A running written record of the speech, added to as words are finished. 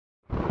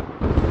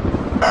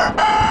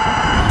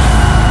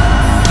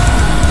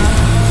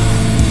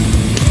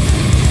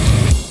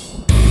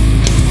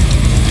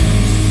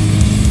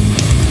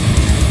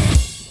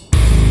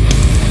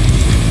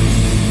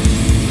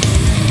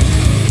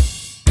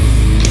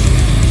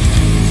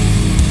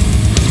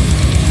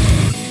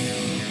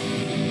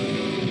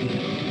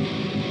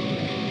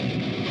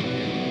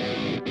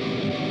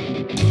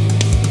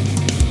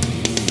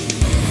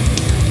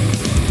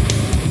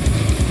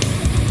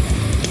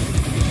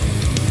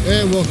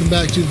welcome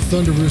back to the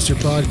Thunder Rooster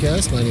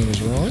podcast. My name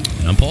is Ron.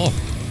 And I'm Paul.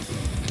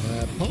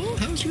 Paul,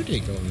 how's your day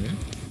going, man?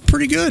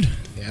 Pretty good.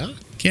 Yeah?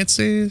 Can't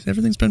say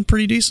everything's been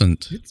pretty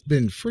decent. It's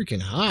been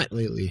freaking hot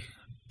lately.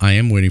 I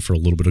am waiting for a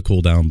little bit of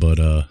cool down, but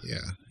yeah,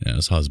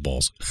 it's hot as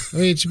balls. I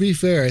mean, to be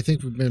fair, I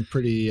think we've been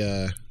pretty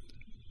all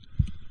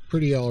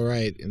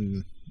right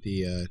in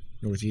the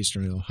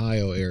northeastern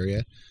Ohio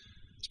area,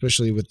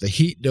 especially with the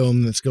heat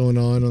dome that's going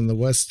on the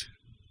west.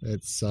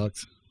 That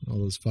sucks. All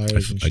those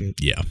fires and shit.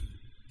 Yeah.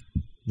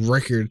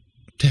 Record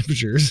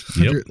temperatures.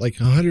 Yep. Like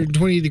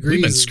 120 degrees.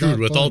 We've been screwed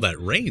with all that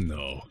rain,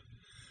 though.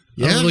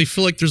 Yeah. I don't really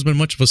feel like there's been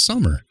much of a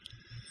summer.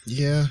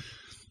 Yeah.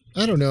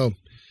 I don't know.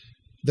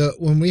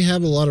 When we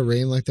have a lot of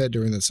rain like that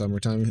during the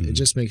summertime, it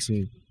just makes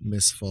me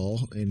miss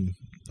fall and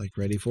like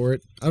ready for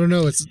it. I don't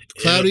know. It's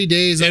cloudy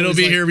days. It'll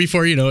be here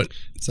before you know it.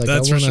 It's like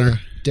That's I want to for sure.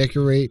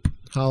 decorate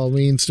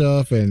Halloween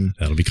stuff and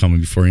That'll be coming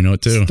before you know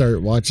it too.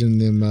 Start watching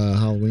them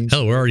Halloween.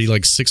 Hell, we're already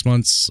like 6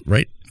 months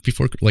right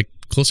before, like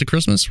close to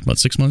Christmas. About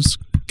 6 months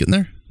getting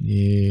there.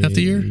 Yeah, half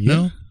the year. Yeah,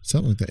 no,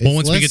 something like that. Well,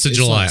 once we get to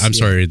July, I'm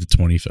sorry, the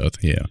 25th.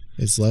 Yeah,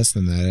 it's less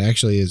than that. It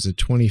actually is the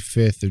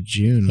 25th of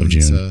June. Of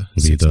June will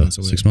be the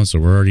 6 months, so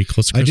we're already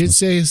close to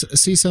Christmas. I did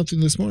see something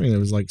this morning. There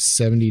was like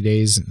 70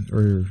 days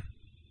or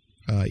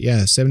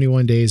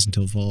 71 days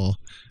until fall.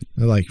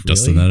 They're like,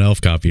 dusting really? that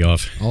elf copy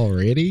off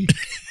already.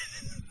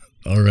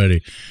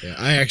 Already. Yeah,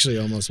 I actually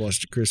almost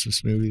watched a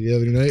Christmas movie the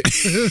other night.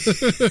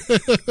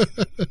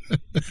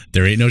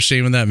 There ain't no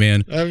shame in that,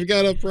 man. I've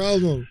got a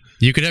problem.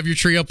 You could have your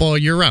tree up all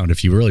year round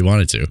if you really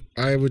wanted to.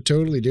 I would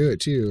totally do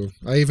it too.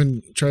 I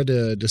even tried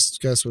to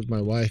discuss with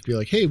my wife, be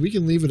like, hey, we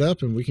can leave it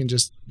up and we can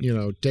just,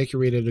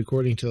 decorate it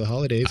according to the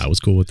holidays. I was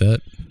cool with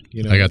that.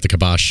 I got the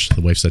kibosh. The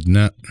wife said,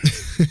 nah.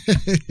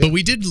 But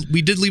we did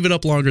leave it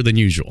up longer than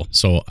usual.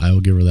 So I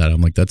will give her that.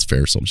 I'm like, that's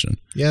fair assumption.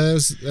 Yeah, that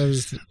was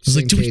the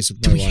same case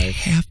with my wife. We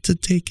have to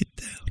take it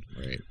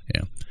down. Right.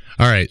 Yeah.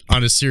 All right.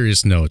 On a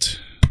serious note,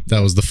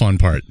 that was the fun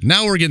part.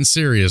 Now we're getting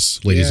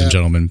serious, ladies and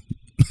gentlemen.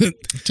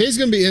 Today's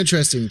going to be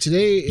interesting.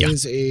 Today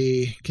is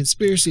a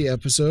conspiracy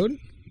episode,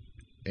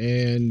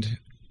 and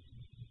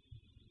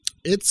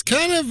it's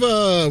kind of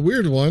a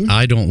weird one.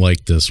 I don't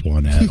like this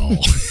one at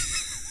all.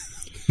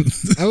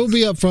 I will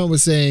be upfront with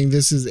saying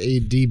this is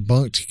a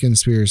debunked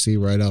conspiracy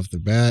right off the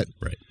bat.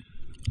 Right.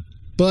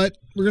 But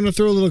we're going to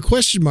throw a little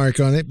question mark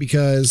on it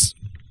because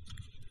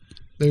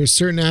there's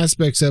certain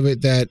aspects of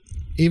it that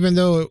even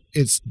though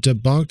it's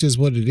debunked as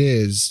what it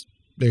is,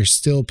 there's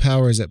still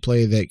powers at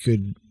play that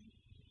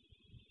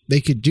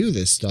they could do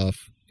this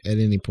stuff at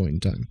any point in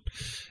time.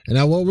 And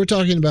now what we're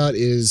talking about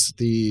is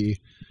the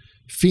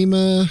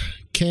FEMA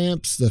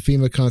camps, the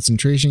FEMA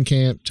concentration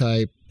camp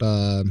type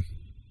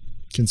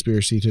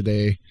conspiracy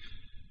today.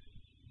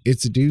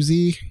 It's a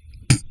doozy.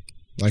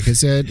 Like I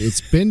said, it's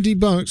been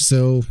debunked,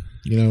 so,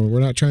 we're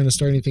not trying to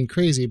start anything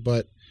crazy,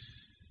 but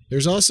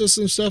there's also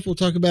some stuff we'll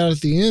talk about at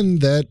the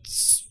end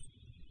that's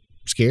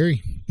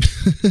scary.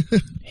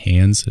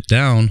 Hands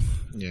down.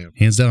 Yeah.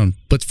 Hands down.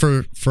 But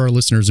for our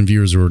listeners and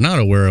viewers who are not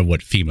aware of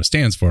what FEMA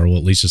stands for, we'll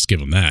at least just give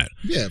them that.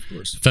 Yeah, of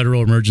course.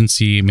 Federal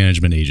Emergency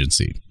Management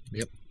Agency.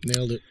 Yep.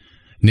 Nailed it.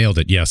 Nailed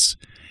it, yes.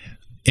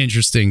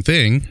 Interesting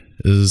thing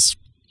is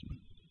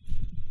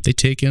they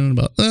take in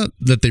about,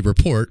 that they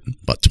report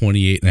about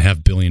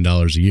 $28.5 billion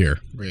a year.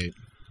 Right.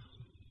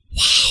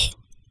 Wow.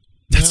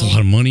 That's a lot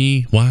of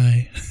money.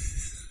 Why?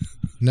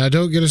 Now,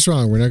 don't get us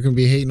wrong. We're not going to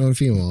be hating on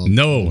FEMA.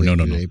 No.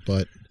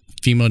 But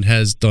FEMA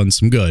has done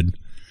some good.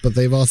 But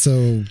they've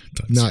also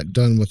not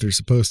done what they're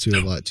supposed to a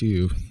lot,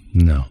 too.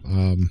 No.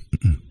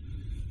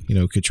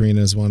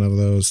 Katrina is one of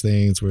those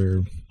things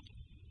where,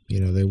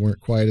 they weren't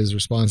quite as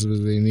responsive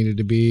as they needed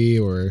to be.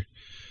 Or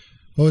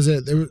what was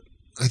it?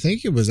 I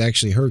think it was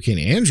actually Hurricane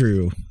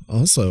Andrew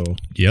also.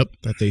 Yep.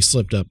 That they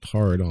slipped up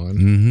hard on.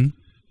 Mm-hmm.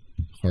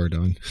 Hard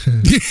on.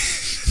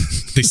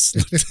 They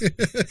slipped.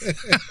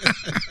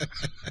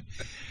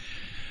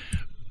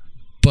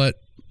 But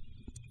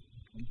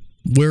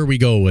where we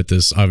go with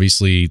this,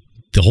 obviously,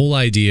 the whole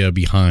idea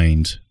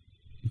behind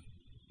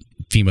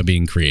FEMA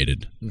being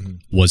created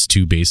was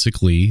to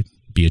basically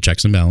be a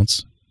checks and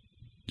balance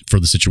for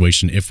the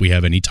situation if we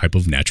have any type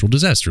of natural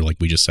disaster, like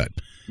we just said,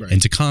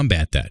 and to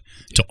combat that,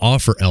 to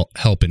offer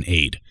help and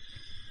aid.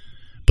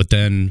 But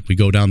then we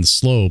go down the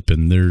slope,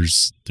 and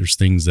there's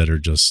things that are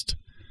just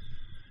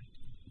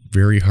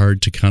very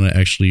hard to kind of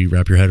actually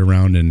wrap your head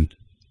around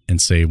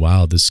and say,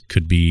 wow, this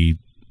could be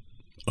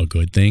a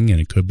good thing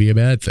and it could be a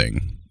bad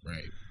thing.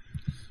 Right.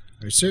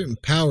 There's certain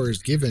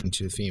powers given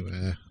to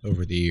FEMA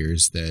over the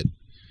years that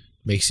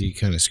makes you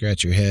kind of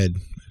scratch your head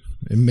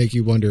and make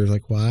you wonder,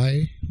 like,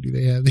 why do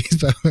they have these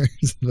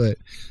powers? But,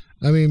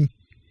 I mean,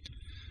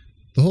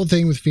 the whole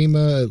thing with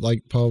FEMA,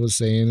 like Paul was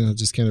saying, I'll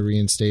just kind of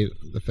reinstate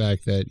the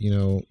fact that,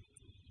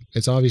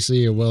 it's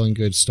obviously a well and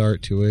good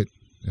start to it.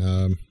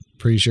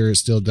 Pretty sure it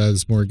still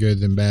does more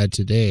good than bad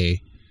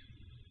today,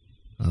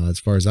 as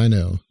far as I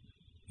know.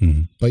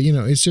 Mm-hmm. But,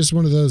 it's just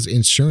one of those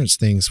insurance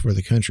things for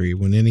the country.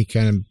 When any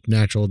kind of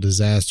natural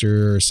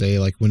disaster, or say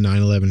like when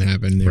 9/11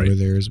 happened, they were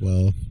there as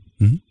well.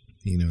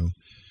 Mm-hmm.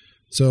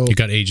 So you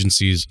got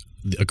agencies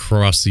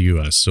across the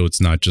U.S., so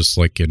it's not just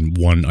like in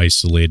one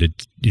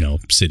isolated,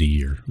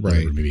 city or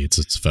whatever. Right. Maybe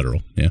it's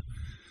federal. Yeah.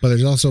 But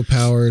there's also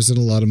powers, and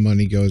a lot of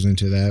money goes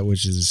into that,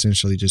 which is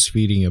essentially just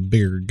feeding a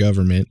bigger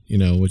government,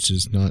 which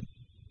is not.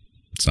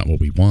 It's not what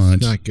we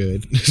want. Not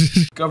good.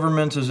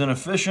 Government is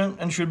inefficient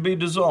and should be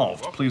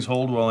dissolved. Please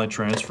hold while I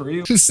transfer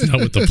you. That's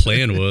not what the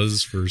plan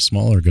was for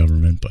smaller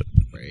government, but.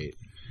 Right.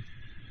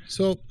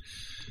 So,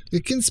 the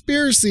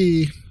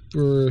conspiracy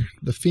for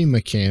the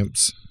FEMA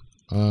camps,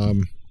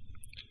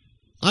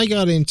 I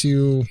got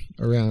into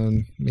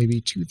around maybe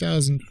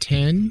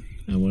 2010,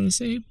 I want to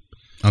say.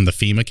 On the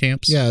FEMA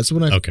camps? Yeah, it's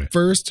when I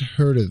first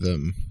heard of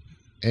them.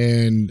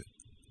 And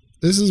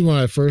this is when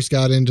I first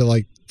got into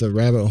like the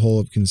rabbit hole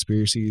of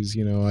conspiracies.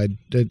 I'd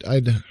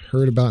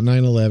heard about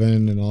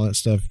 9/11 and all that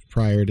stuff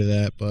prior to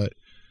that, but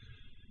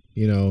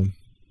the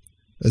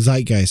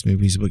Zeitgeist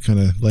movies what kind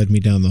of led me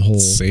down the hole.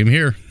 Same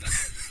here.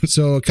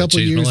 So a couple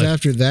years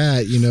after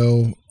that,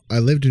 I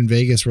lived in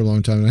Vegas for a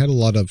long time. And I had a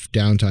lot of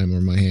downtime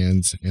on my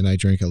hands, and I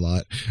drank a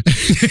lot.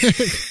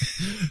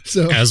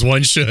 So, as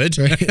one should.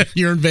 Right?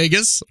 You're in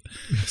Vegas.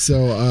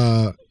 So,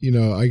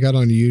 I got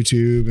on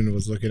YouTube and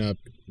was looking up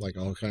like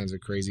all kinds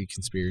of crazy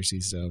conspiracy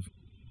stuff.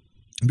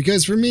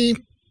 Because for me,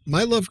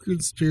 my love for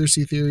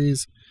conspiracy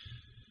theories,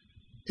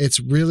 it's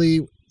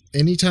really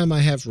anytime I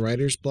have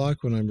writer's block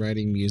when I'm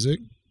writing music,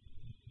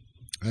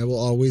 I will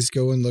always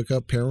go and look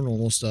up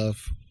paranormal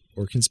stuff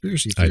or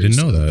conspiracy theories. I didn't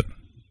know that.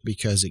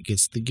 Because it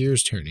gets the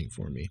gears turning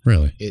for me.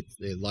 Really? It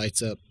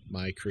lights up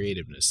my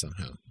creativeness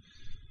somehow.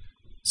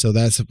 So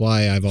that's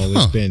why I've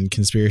always been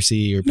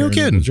conspiracy or paranormal. No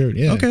kidding. Driven.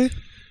 Yeah. Okay.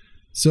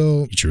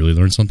 So you truly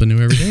learn something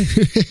new every day.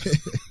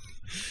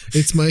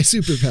 It's my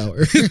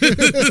superpower.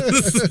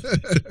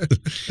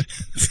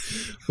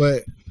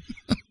 But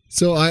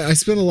so I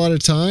spent a lot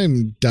of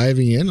time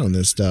diving in on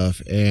this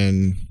stuff,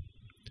 and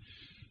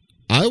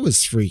I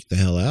was freaked the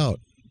hell out.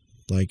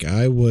 Like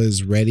I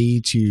was ready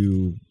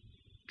to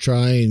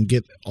try and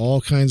get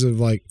all kinds of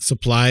like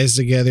supplies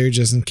together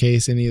just in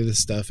case any of this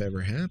stuff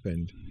ever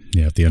happened.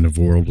 Yeah, if the end of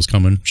the world was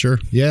coming, sure.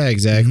 Yeah,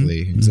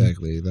 exactly. Mm-hmm.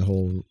 Exactly. The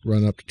whole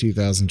run up to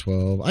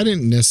 2012. I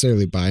didn't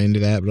necessarily buy into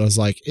that, but I was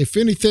like, if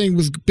anything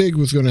big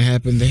was going to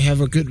happen, they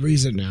have a good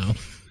reason now.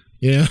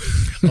 Yeah.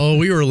 Oh,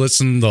 we were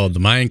listening to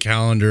the Mayan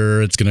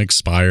calendar. It's going to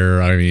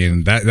expire. I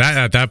mean, that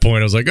at that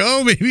point, I was like,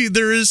 oh, maybe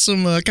there is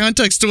some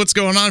context to what's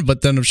going on.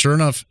 But then, sure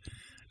enough,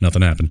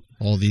 nothing happened.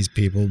 All these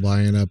people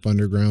buying up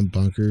underground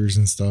bunkers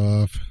and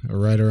stuff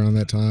right around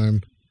that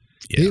time.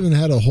 Yeah. They even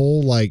had a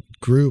whole like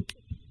group.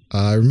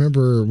 I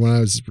remember when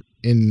I was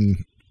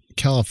in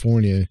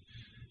California,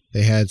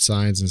 they had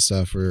signs and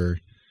stuff for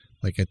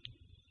like a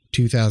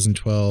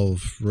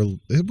 2012.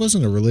 It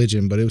wasn't a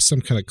religion, but it was some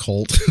kind of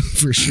cult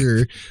for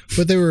sure.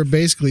 But they were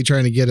basically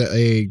trying to get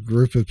a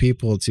group of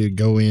people to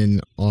go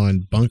in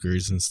on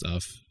bunkers and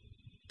stuff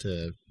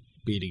to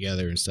be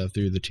together and stuff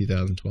through the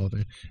 2012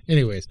 thing.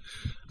 Anyways,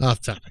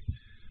 off topic.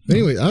 But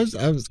anyway,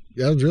 I was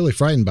really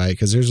frightened by it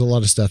because there's a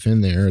lot of stuff in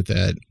there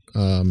that,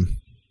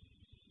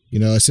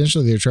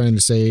 essentially they're trying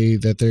to say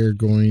that they're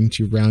going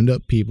to round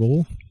up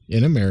people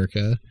in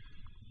America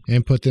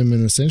and put them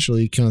in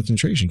essentially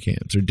concentration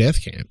camps or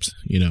death camps.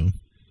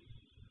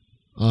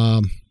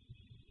 A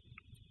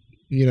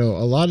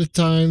lot of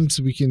times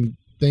we can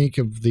think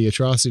of the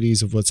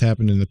atrocities of what's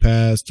happened in the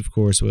past, of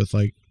course, with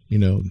like,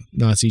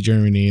 Nazi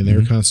Germany and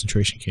their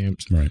concentration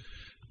camps. Right.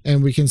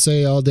 And we can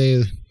say all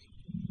day,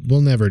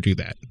 we'll never do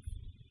that.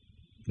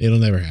 It'll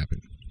never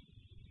happen.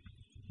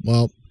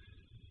 Well,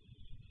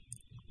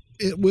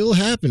 it will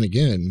happen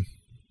again.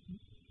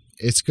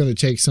 It's going to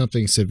take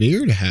something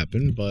severe to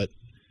happen, but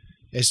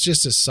it's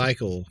just a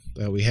cycle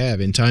that we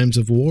have in times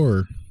of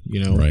war,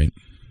 Right.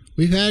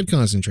 We've had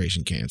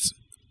concentration camps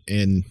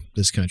in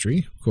this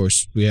country. Of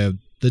course, we have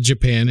the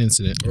Japan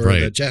incident or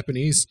the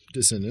Japanese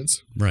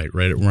descendants. Right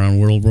around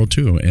World War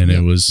II. And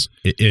it was,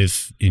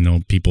 if,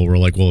 people were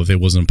like, well, if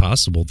it wasn't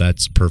possible,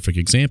 that's a perfect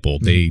example.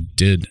 Mm-hmm. They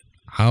did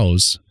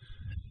house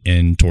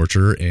and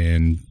torture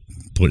and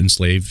put in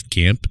slave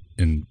camp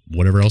and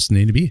whatever else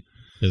needed to be.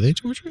 Did they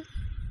torture?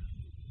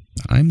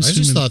 I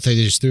just thought they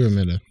just threw him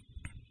in a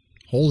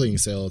holding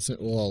cell. It's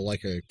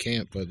like a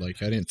camp, but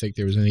like I didn't think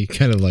there was any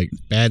kind of like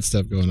bad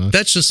stuff going on.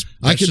 That's just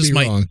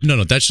wrong.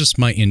 No, that's just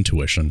my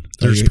intuition.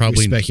 There's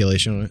probably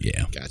speculation on it.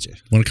 Yeah, gotcha.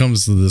 When it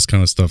comes to this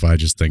kind of stuff, I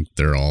just think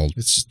they're all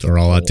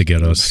out to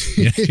get us.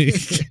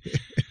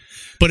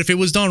 But if it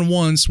was done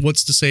once,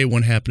 what's to say it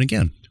won't happen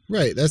again?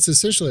 Right. That's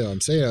essentially all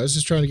I'm saying. I was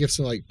just trying to give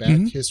some like back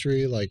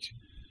history, like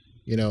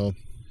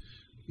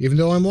even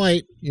though I'm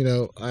white,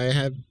 I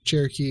have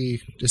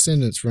Cherokee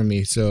descendants from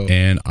me. So,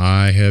 and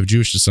I have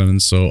Jewish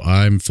descendants, so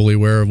I'm fully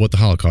aware of what the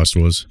Holocaust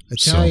was.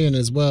 Italian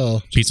as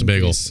well. Pizza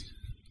bagel.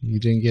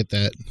 You didn't get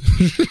that.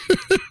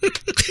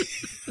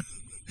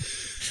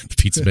 The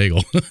pizza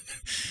bagel.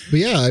 But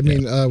yeah, I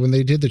mean, when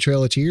they did the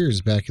Trail of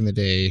Tears back in the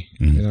day,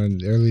 in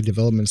early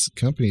development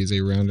companies,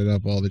 they rounded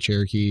up all the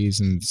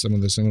Cherokees and some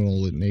of the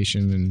Seminole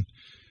Nation, and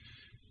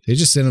they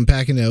just sent them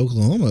packing to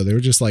Oklahoma. They were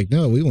just like,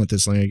 no, we want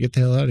this land. Get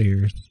the hell out of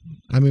here.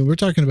 I mean, we're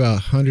talking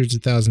about hundreds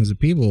of thousands of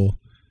people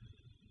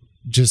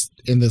just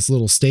in this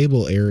little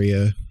stable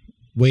area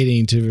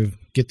waiting to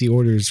get the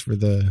orders for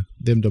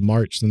them to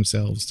march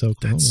themselves to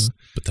Oklahoma.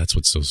 That's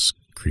what's so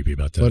creepy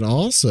about that. But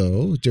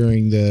also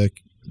during the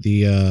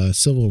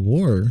Civil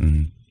War,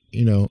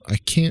 you know, I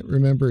can't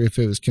remember if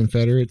it was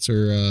Confederates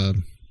or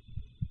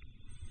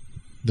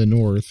the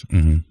North,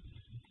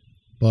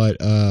 but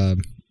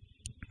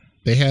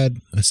they had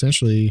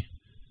essentially,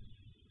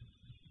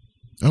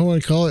 I don't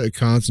want to call it a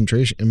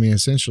concentration. I mean,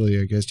 essentially,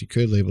 I guess you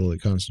could label it a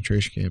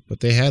concentration camp,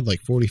 but they had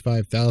like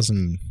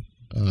 45,000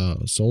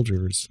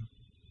 soldiers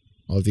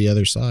of the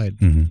other side,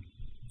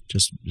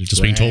 just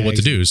being told what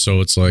to do.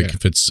 So it's like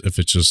if it's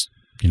just,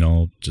 you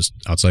know, just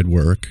outside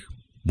work,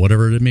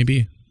 whatever it may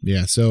be.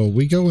 Yeah. So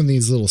we go in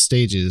these little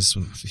stages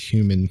with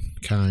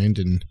humankind,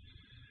 and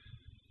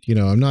you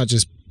know, I'm not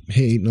just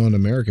hating on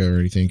America or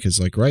anything, because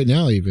like right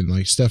now, even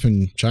like stuff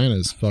in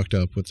China's fucked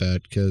up with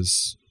that,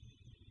 because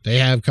they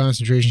have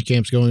concentration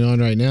camps going on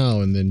right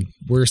now, and then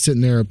we're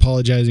sitting there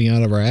apologizing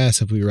out of our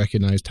ass if we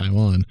recognize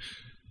Taiwan.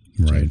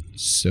 Right.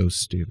 So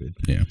stupid.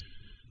 Yeah.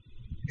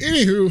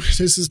 Anywho,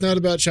 this is not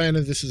about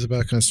China. This is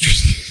about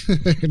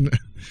concentration.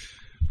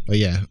 But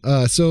yeah.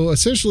 So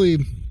essentially,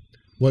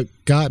 what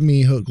got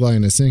me hook,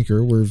 line, and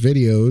sinker were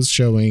videos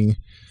showing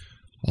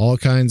all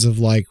kinds of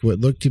like what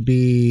looked to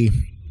be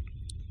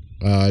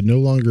no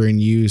longer in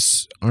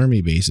use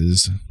army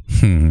bases.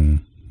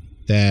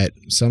 That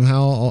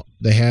somehow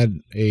they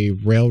had a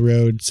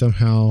railroad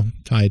somehow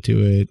tied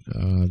to it.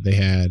 They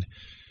had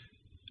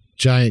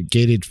giant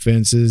gated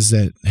fences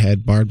that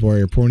had barbed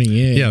wire pointing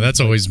in. Yeah, that's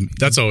always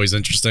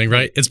interesting,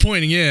 right? It's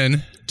pointing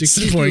in,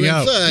 it's pointing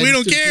out. We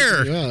don't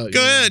care.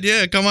 Go ahead,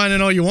 yeah, come on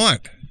in all you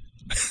want.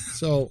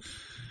 So,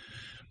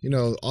 you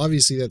know,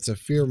 obviously that's a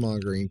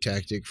fear-mongering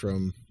tactic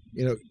from,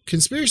 you know,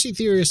 conspiracy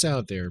theorists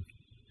out there.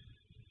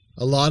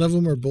 A lot of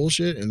them are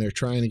bullshit, and they're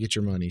trying to get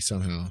your money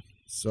somehow.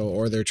 So,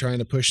 or they're trying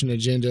to push an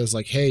agenda. It's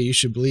like, hey, you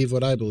should believe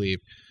what I believe.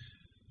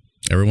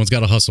 Everyone's got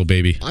to hustle,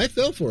 baby. I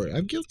fell for it.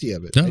 I'm guilty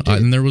of it. No,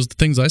 and there was the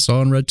things I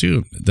saw and read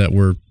too that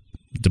were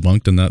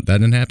debunked, and that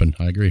didn't happen.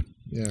 I agree.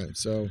 Yeah.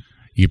 So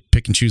you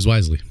pick and choose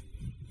wisely.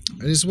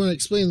 I just want to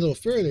explain a little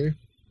further.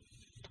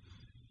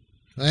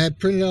 I had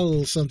printed out a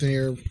little something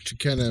here to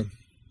kind of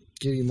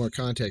give you more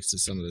context to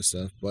some of this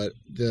stuff, but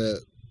the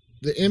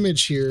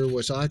image here,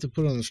 which I'll have to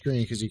put on the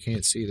screen because you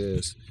can't see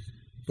this,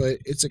 but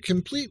it's a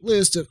complete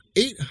list of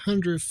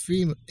 800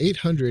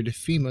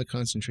 FEMA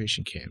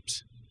concentration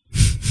camps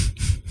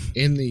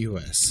in the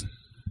U.S.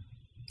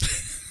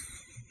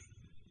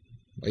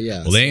 But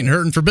yeah. Well, they ain't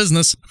hurting for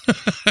business.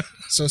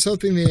 So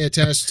something they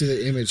attached to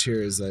the image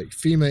here is like,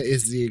 FEMA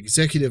is the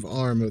executive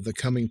arm of the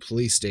coming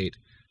police state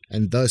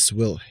and thus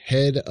will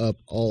head up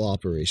all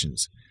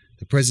operations.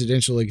 The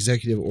presidential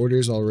executive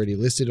orders already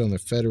listed on the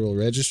Federal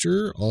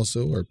Register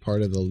also are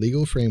part of the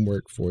legal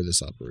framework for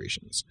this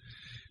operations.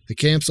 The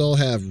camps all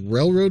have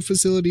railroad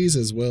facilities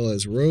as well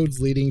as roads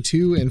leading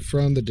to and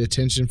from the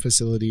detention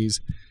facilities.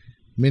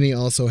 Many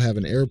also have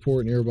an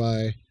airport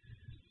nearby.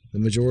 The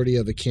majority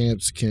of the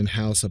camps can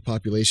house a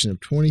population of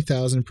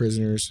 20,000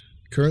 prisoners.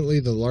 Currently,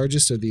 the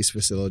largest of these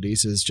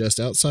facilities is just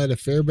outside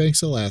of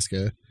Fairbanks,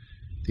 Alaska.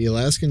 The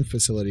Alaskan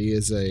facility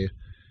is a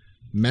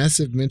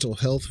massive mental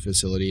health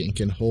facility and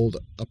can hold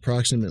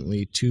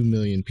approximately 2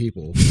 million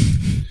people.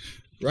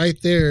 Right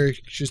there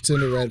should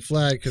send a red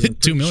flag, because I'm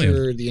pretty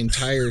sure the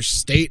entire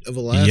state of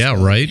Alaska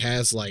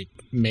has like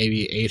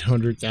maybe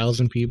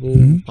 800,000 people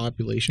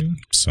population.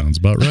 Sounds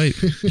about right.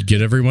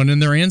 Get everyone in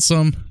there and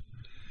some.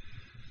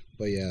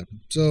 But yeah,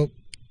 so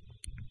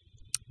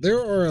there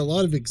are a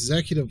lot of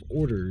executive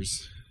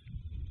orders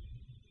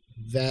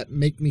that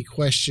make me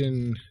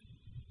question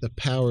the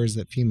powers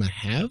that FEMA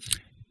have.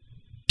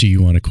 Do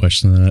you want to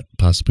question that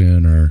possibly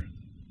in our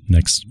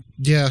next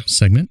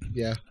segment?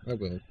 Yeah, I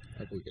will.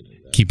 I will get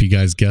into that. Keep you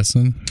guys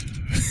guessing.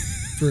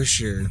 For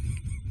sure.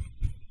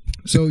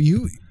 So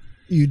you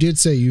did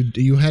say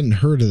you hadn't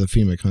heard of the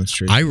FEMA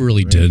concentration. I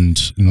really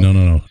didn't.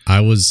 No.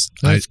 That's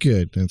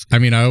good. That's good. I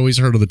mean, I always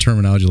heard of the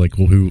terminology like,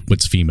 well,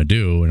 what's FEMA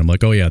do? And I'm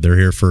like, oh yeah, they're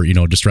here for, you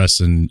know, distress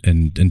and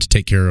to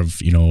take care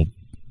of, you know,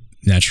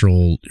 not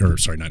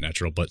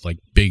natural, but like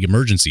big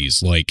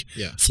emergencies like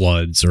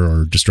floods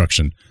or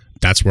destruction.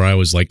 That's where I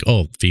was like,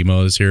 oh,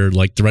 FEMA is here,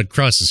 like the Red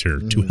Cross is here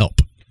to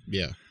help.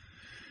 Yeah.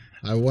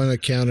 I want to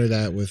counter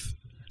that with,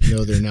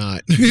 no, they're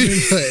not. But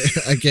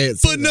I can't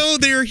say But no,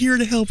 they're here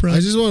to help, right? I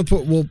just want to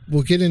put,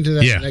 we'll get into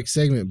that next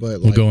segment,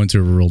 but we'll go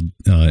into real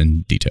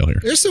in detail here.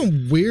 There's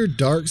some weird,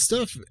 dark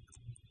stuff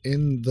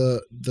in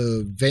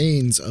the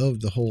veins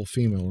of the whole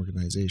FEMA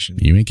organization.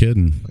 You ain't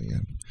kidding. But yeah.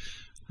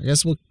 I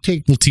guess we'll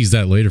tease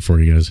that later for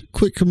you guys.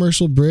 Quick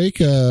commercial break.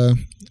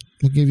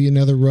 We'll give you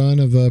another run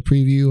of a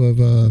preview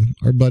of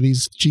our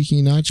buddies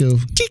Cheeky Nacho.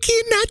 Cheeky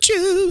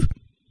Nacho.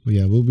 Well,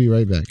 yeah, we'll be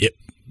right back. Yep.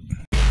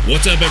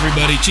 What's up,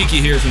 everybody? Cheeky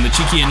here from the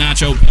Cheeky and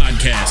Nacho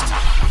podcast.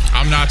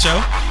 I'm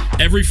Nacho.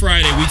 Every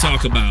Friday, we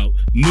talk about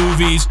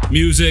movies,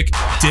 music,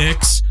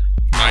 dicks.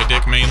 My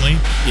dick, mainly.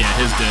 Yeah,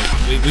 his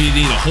dick. We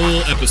need a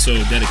whole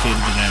episode dedicated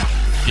to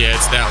that. Yeah,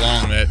 it's that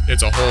long that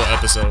it's a whole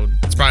episode.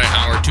 It's probably an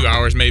hour, 2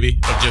 hours maybe,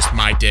 of just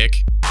my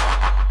dick.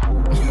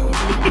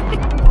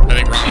 I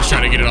think Ron was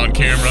trying to get it on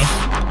camera.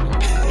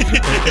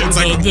 It's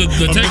like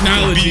the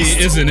technology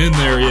isn't in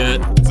there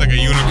yet. It's like a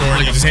unicorn.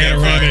 Like you a just can't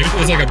panoramic.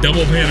 find. It's like a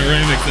double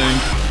panoramic thing.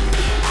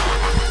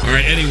 All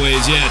right.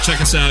 Anyways, yeah,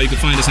 check us out. You can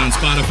find us on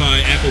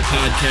Spotify, Apple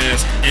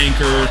Podcasts,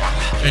 Anchor.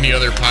 Any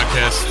other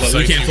podcast. But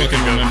we can't fucking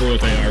remember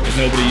what they are because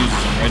nobody uses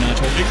them, right,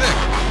 Nacho?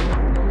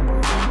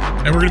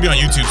 Exactly. And we're gonna be on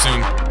YouTube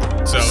soon,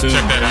 so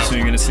check that out. So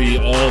you're gonna see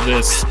all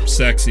this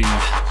sexy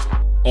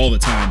all the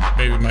time.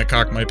 Maybe my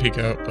cock might peek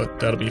out, but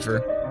that'll be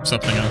for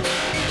something else.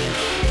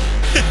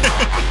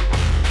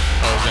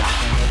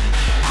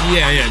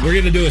 Yeah. We're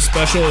gonna do a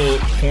special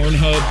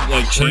Pornhub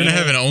channel. We're gonna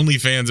have an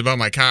OnlyFans about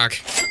my cock.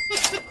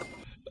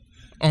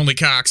 Only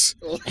cocks.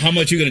 How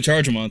much you gonna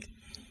charge a month?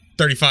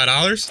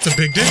 $35. It's a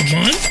big dick. A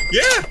month?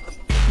 Yeah.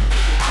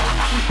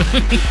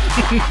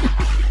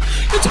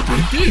 It's a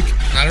big dick.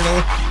 I don't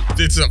know.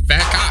 It's a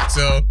fat cock,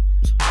 so.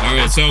 All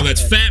right, so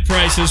that's fat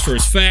prices for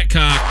his fat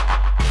cock.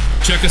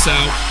 Check us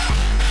out.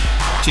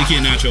 Cheeky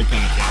and Nacho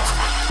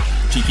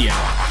Podcast. Cheeky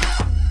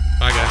out.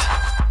 Bye, guys.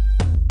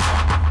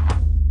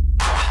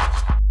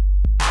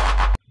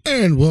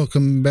 And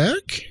welcome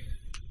back.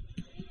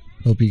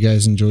 Hope you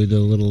guys enjoyed the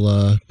little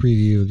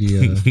preview of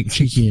the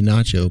Cheeky and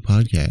Nacho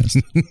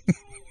podcast.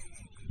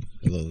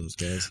 I love those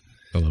guys.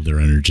 I love their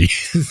energy.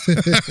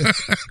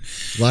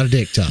 A lot of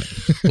dick talk.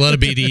 A lot of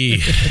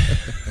BDE.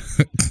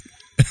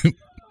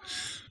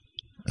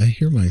 I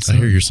hear my son. I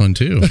hear your son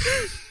too. I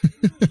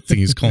think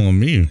he's calling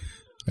me.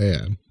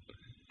 Yeah.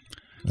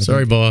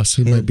 Sorry, boss.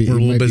 He might be, we're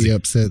a little busy. Be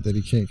upset that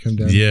he can't come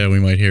down. Yeah, we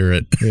might hear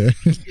it. Yeah.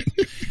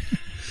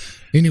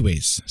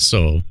 Anyways,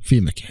 so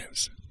FEMA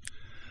camps.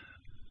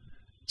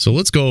 So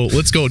let's go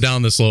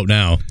down the slope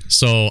now.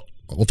 So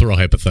we'll throw a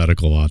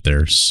hypothetical out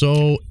there.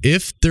 So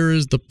if there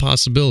is the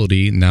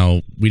possibility,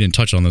 now we didn't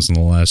touch on this in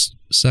the last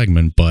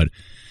segment, but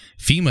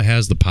FEMA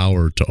has the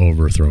power to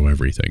overthrow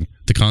everything.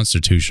 The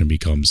Constitution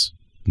becomes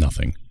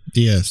nothing.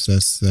 Yes,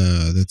 that's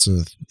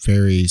a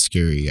very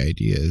scary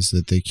idea, is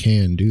that they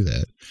can do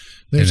that.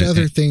 There's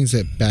other things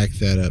that back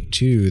that up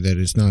too, that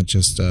it's not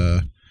just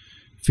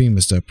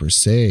FEMA stuff per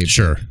se.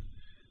 Sure.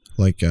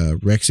 Like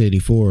Rex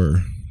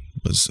 84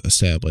 was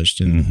established,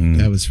 and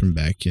that was from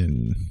back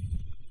in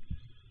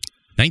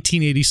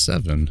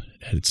 1987.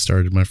 It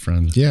started, my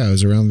friend. Yeah, it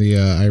was around the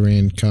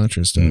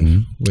Iran-Contra stuff.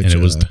 Which, and it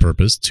was the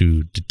purpose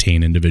to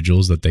detain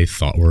individuals that they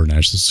thought were a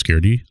national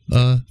security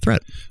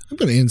threat. I'm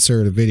going to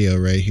insert a video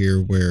right here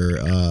where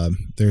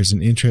there's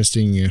an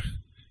interesting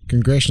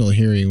congressional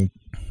hearing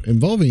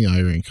involving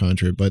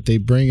Iran-Contra, but they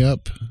bring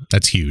up...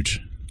 That's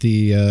huge.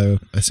 The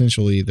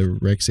essentially the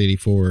Rex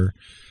 84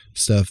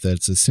 stuff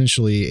that's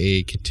essentially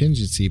a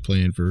contingency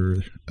plan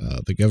for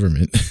the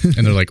government.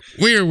 And they're like,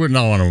 we're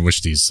not want to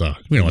wish these,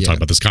 we don't want to talk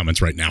about these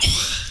comments right now.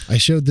 I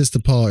showed this to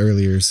Paul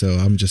earlier, so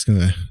I'm just going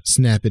to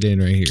snap it in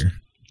right here.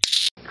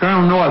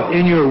 Colonel North,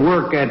 in your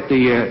work at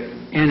the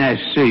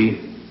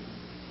NSC,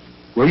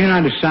 were you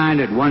not assigned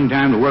at one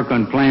time to work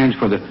on plans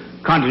for the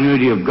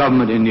continuity of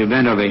government in the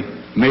event of a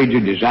major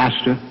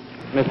disaster?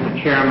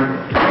 Mr. Chairman.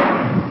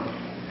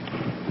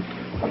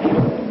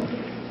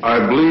 I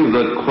believe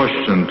that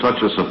question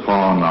touches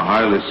upon a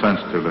highly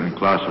sensitive and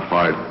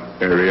classified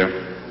area,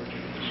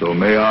 so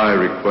may I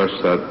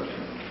request that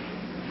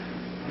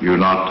you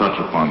not touch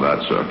upon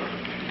that, sir.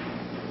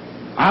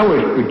 I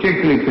was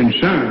particularly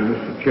concerned,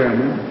 Mr.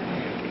 Chairman,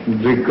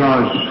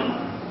 because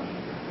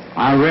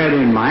I read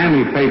in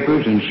Miami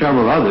papers and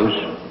several others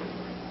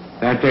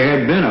that there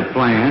had been a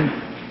plan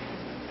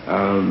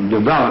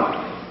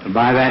developed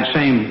by that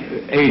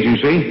same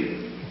agency,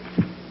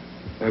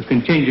 a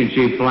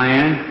contingency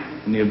plan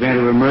in the event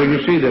of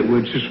emergency that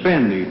would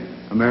suspend the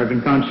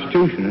American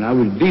Constitution. And I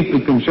was deeply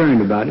concerned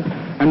about it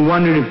and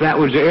wondered if that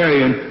was the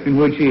area in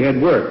which he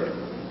had worked.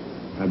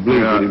 I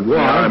believe that it was,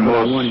 I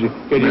wanted to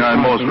get his May I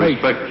most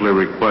confirmation. respectfully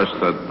request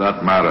that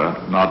that matter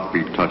not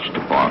be touched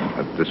upon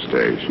at this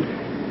stage.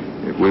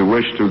 If we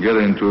wish to get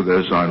into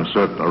this, I'm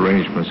certain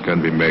arrangements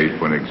can be made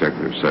for an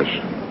executive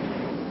session.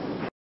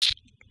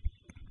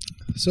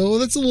 So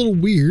that's a little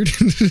weird.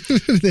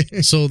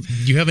 So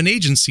you have an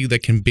agency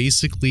that can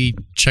basically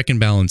check and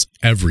balance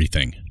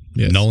everything,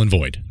 null and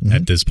void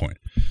at this point.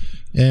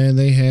 And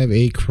they have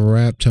a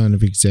crap ton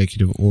of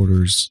executive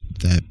orders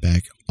that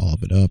back all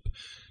of it up.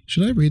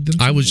 Should I read them?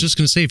 I was just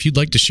going to say, if you'd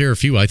like to share a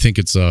few, I think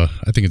it's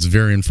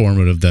very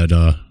informative that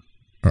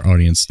our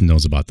audience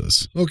knows about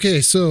this.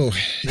 Okay, so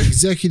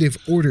executive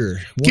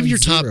order. Give your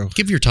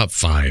top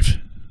 5.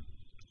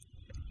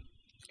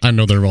 I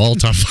know they're all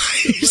top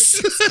 5s.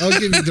 I'll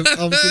give you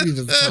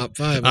the top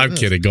 5. I'm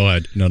kidding. Go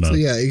ahead. No. So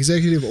yeah,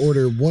 Executive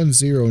Order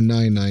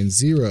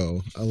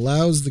 10990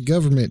 allows the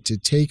government to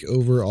take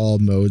over all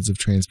modes of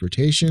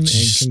transportation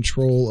and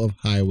control of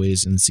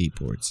highways and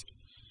seaports.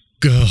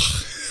 Go.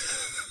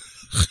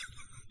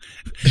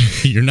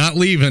 You're not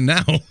leaving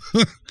now.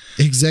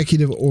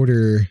 Executive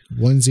Order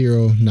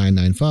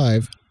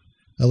 10995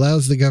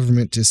 allows the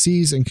government to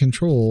seize and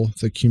control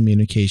the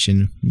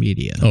communication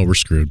media. Oh, we're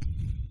screwed.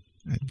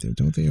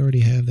 Don't they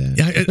already have that?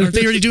 Yeah, aren't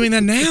they already doing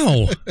that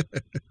now?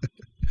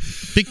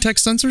 Big tech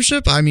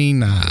censorship? I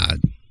mean,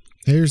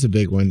 Here's the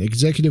big one.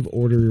 Executive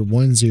Order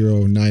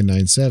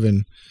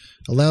 10997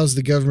 allows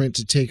the government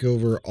to take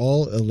over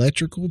all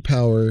electrical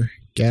power,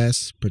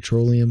 gas,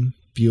 petroleum,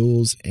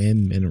 fuels,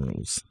 and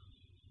minerals.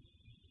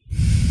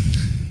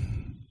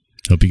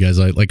 Hope you guys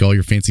like all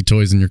your fancy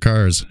toys in your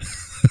cars.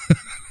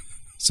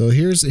 So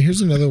here's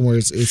another one where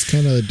it's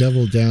kind of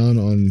doubled down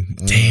on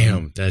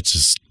Damn, that's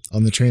just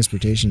on the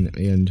transportation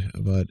end.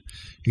 But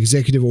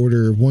Executive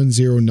Order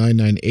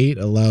 10998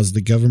 allows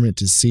the government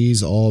to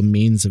seize all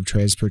means of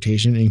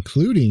transportation,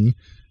 including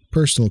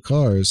personal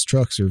cars,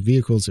 trucks, or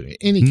vehicles of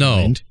any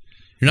kind.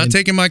 You're not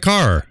taking my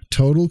car.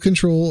 Total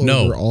control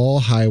over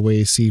all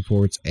highways,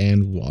 seaports,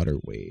 and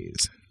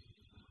waterways.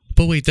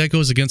 But wait, that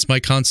goes against my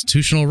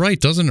constitutional right,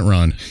 doesn't it,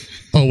 Ron?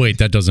 Oh, wait,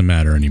 that doesn't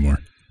matter anymore.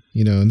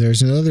 You know, and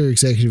there's another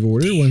executive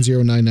order,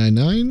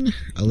 10999,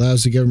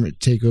 allows the government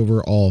to take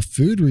over all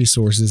food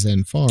resources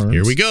and farms.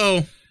 Here we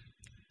go.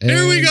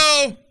 Here we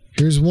go.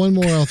 Here's one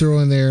more I'll throw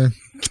in there.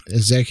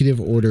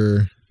 Executive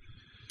Order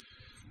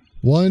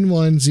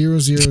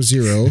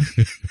 11000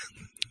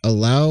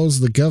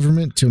 allows the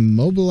government to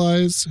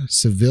mobilize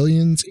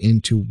civilians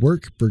into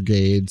work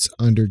brigades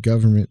under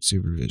government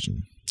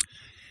supervision.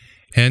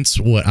 Hence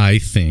what I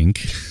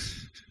think,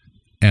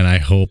 and I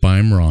hope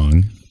I'm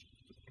wrong,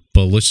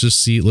 but let's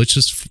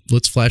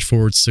flash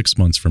forward 6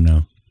 months from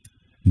now.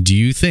 Do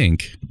you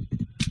think,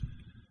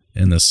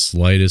 in the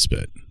slightest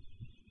bit,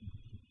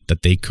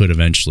 that they could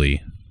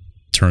eventually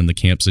turn the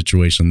camp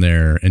situation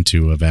there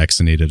into a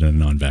vaccinated and a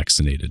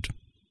non-vaccinated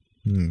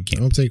camp? I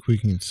don't think we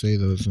can say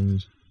those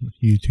on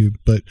YouTube,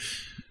 but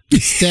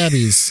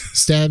stabbies,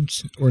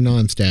 stabbed or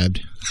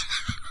non-stabbed.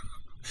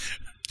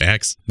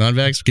 Vax,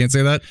 non-vax, can't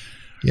say that?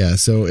 Yeah,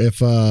 so if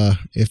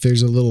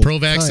there's a little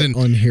pro-vaccine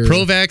on here,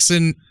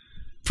 pro-vaccine,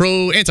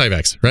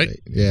 pro-anti-vax, right?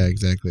 Yeah,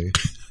 exactly.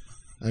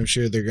 I'm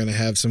sure they're going to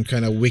have some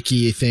kind of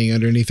wiki thing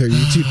underneath our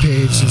YouTube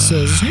page that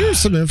says, here's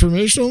some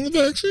information on the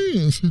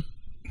vaccines.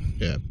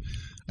 Yeah,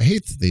 I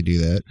hate that they do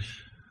that.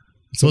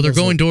 So they're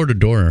going door to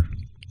door.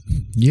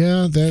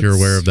 Yeah, that's if you're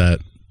aware of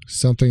that.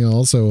 Something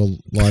also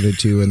allotted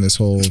to in this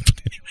whole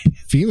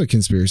FEMA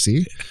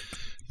conspiracy.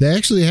 They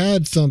actually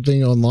had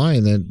something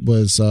online that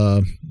was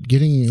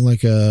getting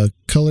like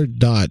colored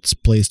dots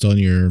placed on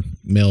your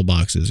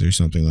mailboxes or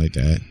something like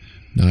that.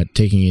 Not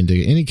taking into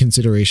any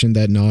consideration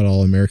that not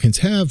all Americans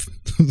have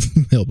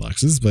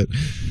mailboxes, but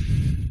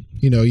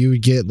you know, you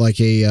would get like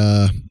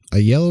a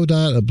yellow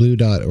dot, a blue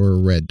dot, or a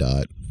red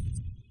dot.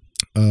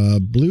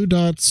 Blue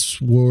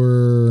dots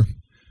were,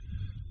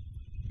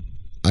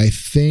 I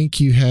think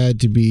you had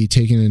to be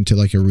taken into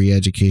like a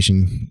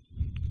re-education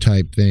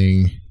type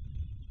thing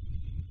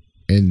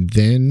and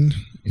then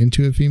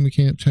into a FEMA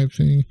camp type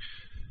thing.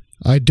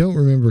 I don't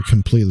remember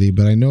completely,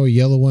 but I know a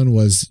yellow one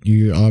was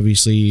you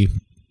obviously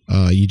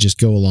you just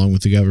go along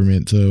with the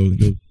government, so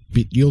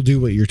you'll do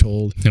what you're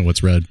told. And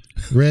what's red?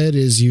 Red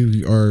is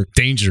you are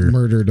danger,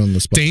 murdered on the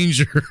spot.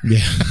 Danger.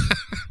 Yeah.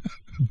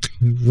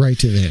 Right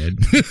to the head.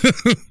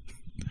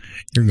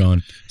 You're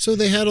gone. So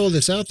they had all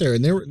this out there,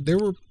 and there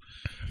were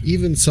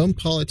even some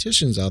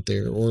politicians out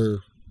there,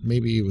 or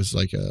maybe it was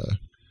like I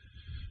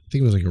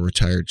think it was like a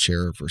retired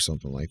sheriff or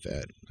something like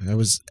that. I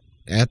was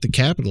at the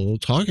Capitol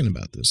talking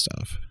about this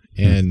stuff,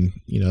 and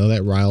you know,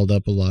 that riled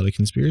up a lot of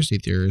conspiracy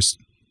theorists.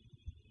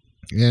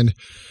 And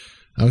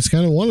I was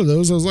kind of one of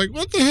those. I was like,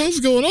 what the hell's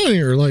going on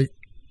here? Like,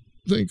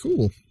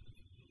 cool.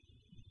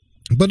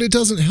 But it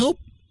doesn't help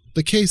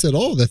the case at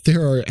all that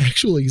there are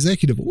actual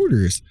executive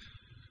orders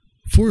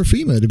for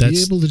FEMA to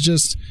be able to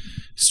just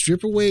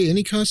strip away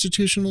any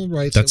constitutional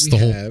rights that we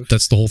have.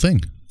 That's the whole thing.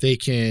 They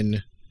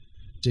can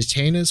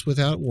detain us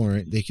without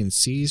warrant. They can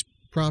seize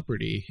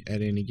property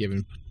at any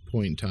given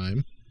point in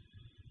time.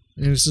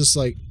 And it's just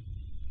like,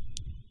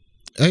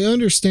 I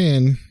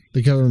understand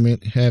the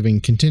government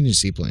having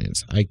contingency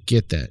plans. I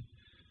get that.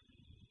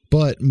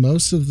 But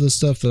most of the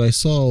stuff that I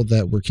saw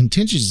that were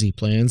contingency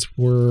plans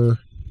were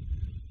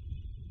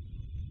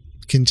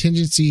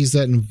contingencies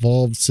that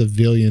involved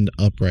civilian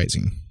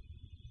uprising.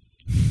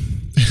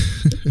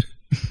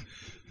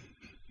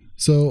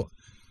 So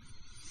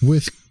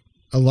with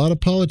a lot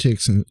of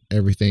politics and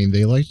everything,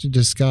 they like to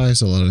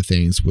disguise a lot of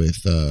things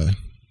with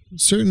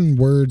certain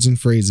words and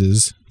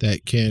phrases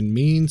that can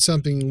mean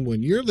something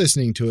when you're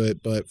listening to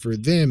it, but for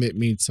them it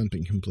means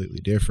something completely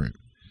different,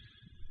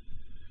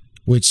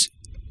 which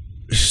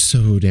is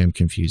so damn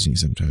confusing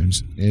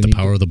sometimes. And the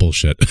power of the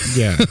bullshit.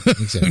 Yeah,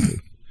 exactly.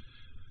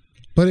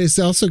 But it's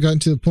also gotten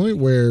to the point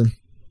where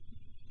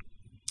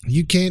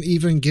you can't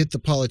even get the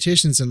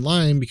politicians in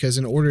line, because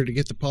in order to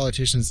get the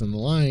politicians in the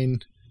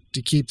line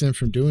to keep them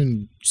from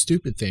doing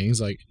stupid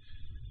things, like,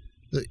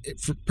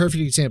 for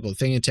perfect example, the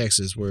thing in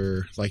Texas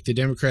where like the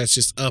Democrats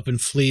just up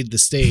and fled the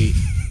state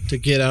to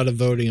get out of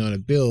voting on a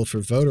bill for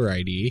voter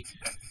ID,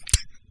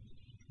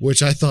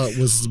 which I thought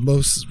was the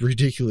most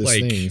ridiculous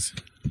things.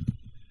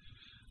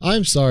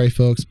 I'm sorry,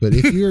 folks, but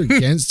if you're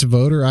against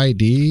voter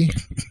ID,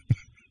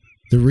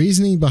 the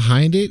reasoning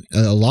behind it,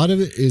 a lot of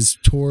it is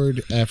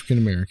toward African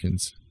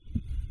Americans.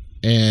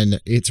 And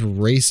it's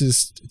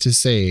racist to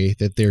say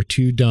that they're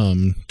too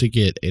dumb to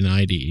get an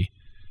ID.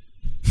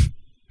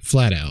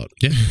 flat out.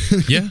 Yeah.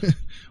 Yeah.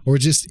 Or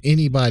just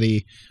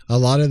anybody. A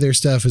lot of their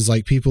stuff is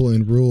like people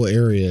in rural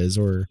areas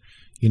or,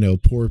 you know,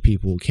 poor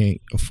people can't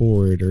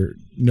afford or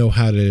know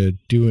how to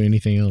do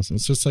anything else. And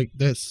it's just like,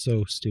 that's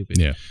so stupid.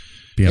 Yeah.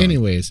 Beyond.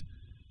 Anyways,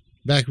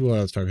 back to what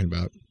I was talking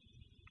about.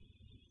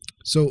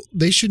 So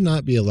they should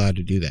not be allowed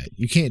to do that.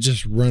 You can't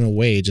just run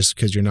away just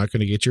because you're not going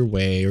to get your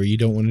way or you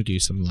don't want to do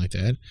something like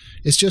that.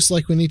 It's just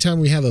like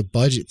anytime we have a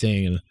budget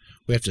thing and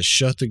we have to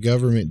shut the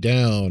government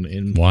down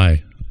and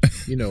why?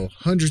 You know,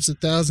 hundreds of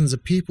thousands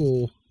of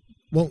people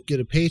won't get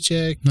a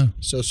paycheck. No.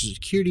 Social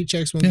Security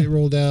checks won't get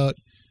rolled out.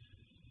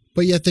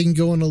 But yet they can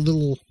go on a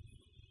little,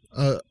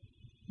 what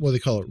do they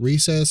call it,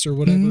 recess or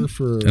whatever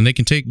for and they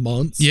can take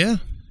months. Yeah.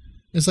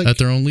 It's like at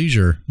their own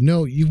leisure.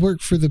 No, you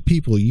work for the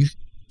people. You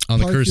on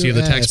the courtesy of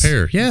the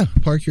taxpayer. Yeah.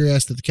 Park your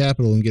ass at the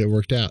Capitol and get it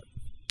worked out.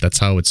 That's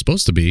how it's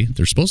supposed to be.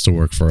 They're supposed to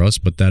work for us,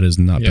 but that has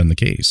not been the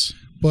case.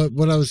 But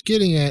what I was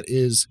getting at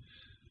is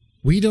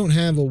we don't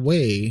have a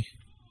way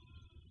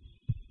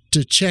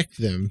to check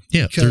them.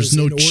 Yeah, there's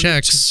no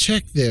checks. To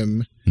check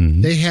them,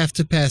 they have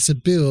to pass a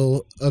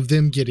bill of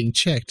them getting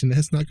checked, and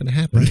that's not going to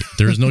happen. Right.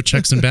 There's no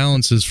checks and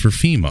balances for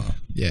FEMA.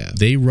 Yeah.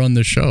 They run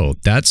the show.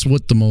 That's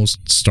what the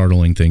most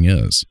startling thing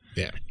is.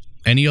 Yeah.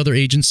 Any other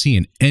agency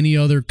in any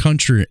other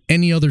country,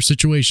 any other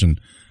situation,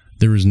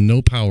 there is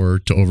no power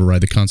to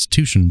override the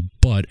Constitution,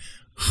 but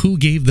who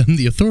gave them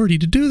the authority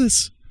to do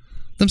this?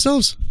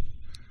 Themselves.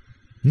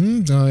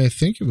 I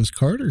think it was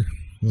Carter,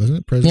 wasn't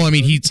it? President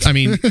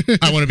Carter?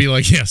 I want to be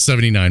like,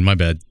 79, my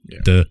bad.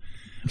 Yeah.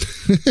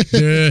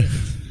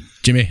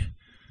 Jimmy.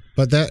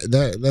 But that's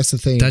the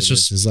thing. That's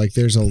just is like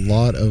there's a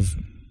lot of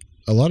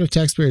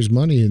taxpayers'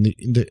 money,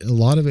 and a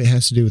lot of it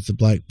has to do with the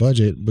black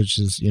budget, which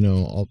is, you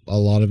know, a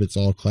lot of it's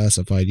all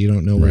classified. You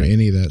don't know where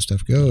any of that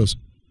stuff goes.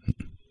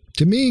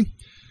 To me,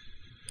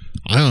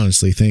 I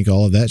honestly think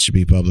all of that should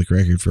be public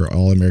record for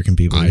all American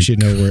people. You should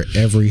know where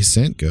every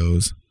cent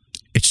goes.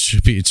 It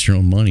should be. It's your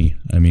own money.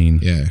 I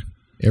mean, yeah.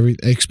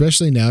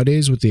 Especially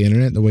nowadays with the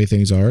internet, the way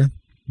things are,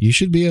 you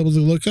should be able to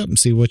look up and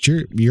see what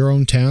your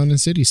own town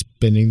and city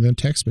spending the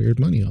taxpayers'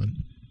 money on.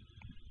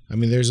 I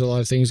mean, there's a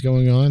lot of things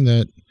going on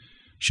that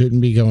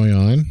shouldn't be going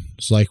on.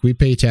 It's like we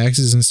pay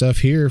taxes and stuff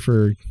here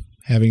for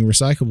having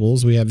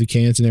recyclables. We have the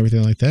cans and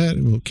everything like that.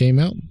 It came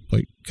out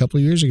like a couple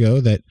of years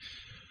ago that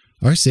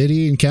our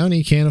city and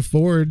county can't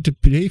afford to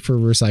pay for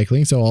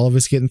recycling, so all of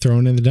it's getting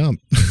thrown in the dump.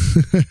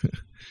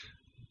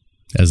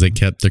 As they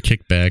kept their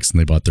kickbacks and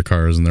they bought their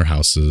cars and their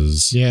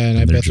houses. Yeah, and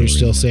I bet they're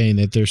still saying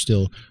that they're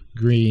still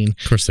green.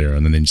 Of course they are,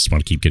 and then they just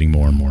want to keep getting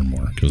more and more and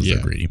more because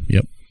they're greedy.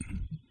 Yep.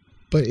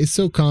 But it's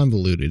so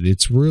convoluted.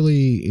 It's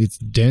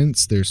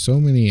dense. There's so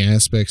many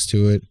aspects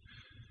to it.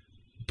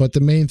 But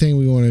the main thing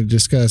we want to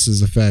discuss is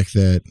the fact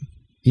that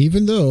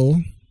even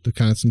though the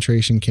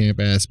concentration camp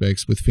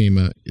aspects with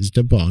FEMA is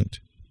debunked,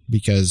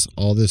 because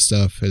all this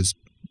stuff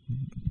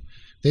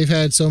they've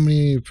had so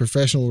many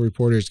professional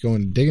reporters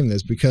going and digging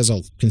this because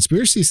a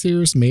conspiracy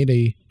theorists made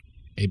a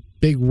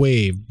big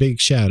big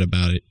shout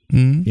about it,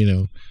 you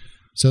know.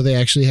 So they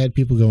actually had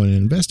people go in and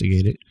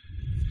investigate it.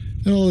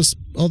 And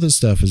all this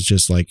stuff is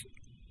just like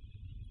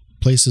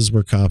places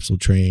where cops will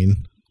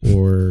train,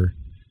 or,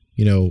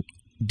 you know,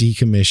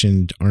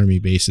 decommissioned army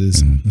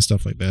bases and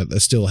stuff like that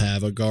still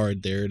have a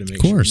guard there to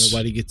make sure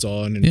nobody gets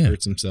on and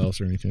hurts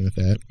themselves or anything like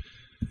that.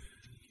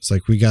 It's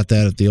like we got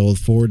that at the old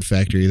Ford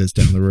factory that's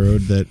down the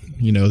road that,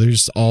 you know,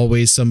 there's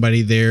always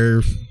somebody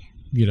there,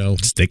 you know,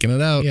 sticking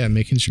it out. Yeah,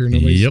 making sure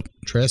nobody's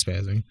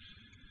trespassing.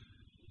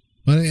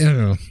 But I don't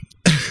know.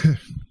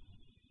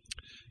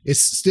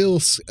 It's still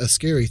a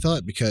scary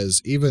thought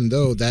because even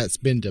though that's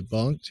been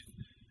debunked,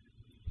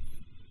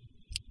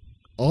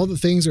 all the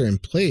things are in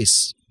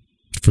place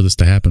for this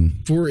to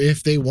happen. For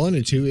if they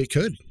wanted to, it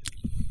could.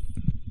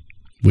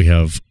 We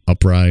have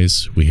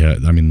uprise.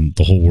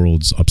 The whole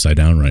world's upside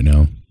down right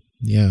now.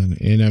 Yeah,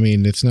 and I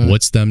mean, it's not...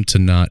 What's them to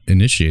not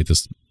initiate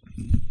this?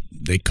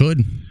 They could.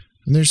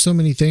 And there's so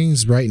many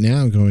things right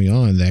now going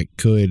on that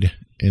could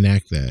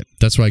enact that.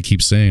 That's why I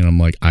keep saying, I'm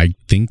like, I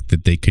think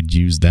that they could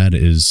use that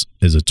as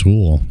a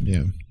tool.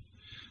 Yeah.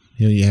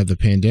 You know, you have the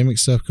pandemic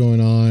stuff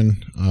going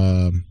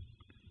on.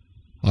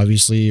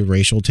 Obviously,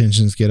 racial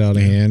tensions get out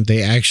of hand.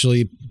 They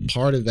actually,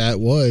 part of that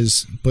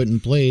was put in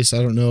place.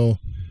 I don't know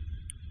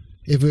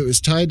if it was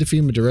tied to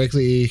FEMA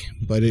directly,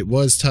 but it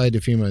was tied to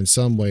FEMA in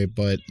some way.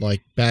 But like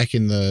back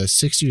in the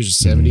 60s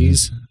or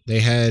 70s,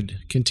 they had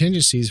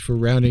contingencies for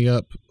rounding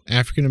up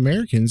African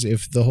Americans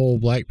if the whole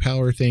Black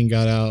Power thing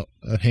got out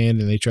of hand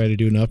and they tried to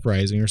do an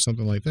uprising or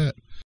something like that.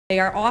 They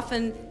are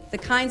often the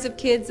kinds of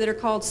kids that are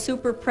called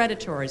super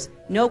predators.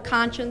 No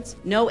conscience,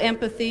 no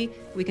empathy.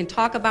 We can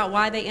talk about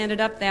why they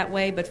ended up that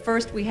way, but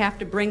first we have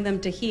to bring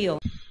them to heel.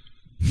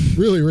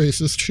 Really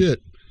racist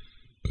shit.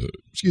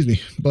 Excuse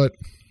me. But,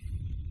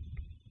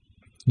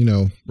 you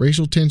know,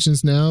 racial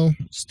tensions now,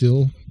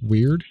 still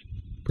weird.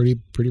 Pretty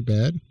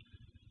bad.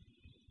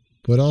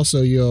 But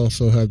also, you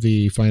also have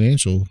the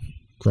financial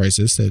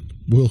crisis that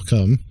will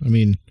come. I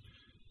mean,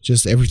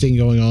 just everything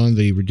going on,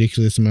 the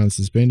ridiculous amounts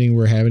of spending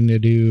we're having to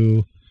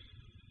do.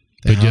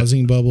 The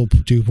housing bubble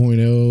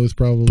 2.0 is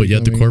probably. But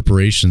yet coming. the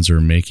corporations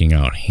are making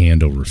out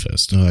hand over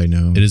fist. Oh, I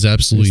know. It is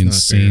absolutely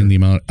insane the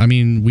amount. I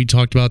mean, we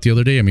talked about the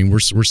other day. I mean, we're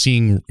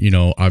seeing,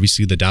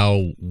 obviously the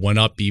Dow went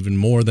up even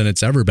more than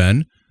it's ever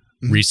been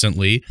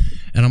recently,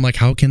 and I'm like,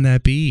 how can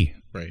that be?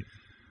 Right.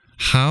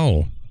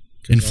 How?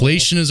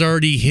 Inflation has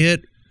already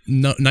hit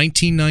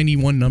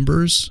 1991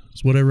 numbers.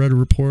 Is what I read a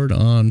report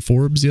on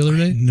Forbes the other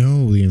day.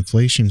 No, the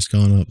inflation's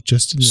gone up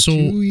just in the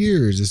 2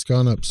 years. It's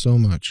gone up so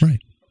much. Right.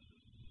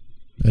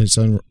 It's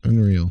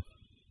unreal.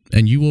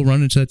 And you will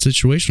run into that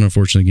situation,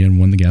 unfortunately, again,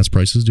 when the gas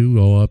prices do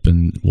go up,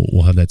 and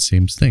we'll have that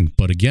same thing.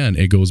 But again,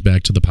 it goes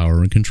back to the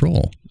power and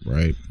control.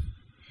 Right.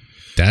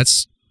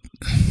 That's...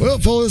 Well,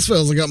 if all this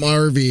fails, I got my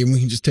RV, and we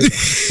can just take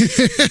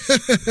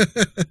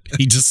it.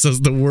 He just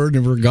says the word,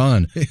 and we're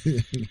gone.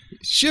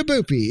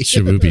 Shaboopy.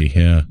 Shaboopy,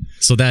 yeah.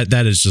 So that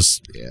is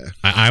just... Yeah.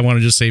 I want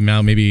to just say,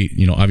 Mal, maybe,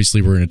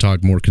 obviously we're going to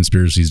talk more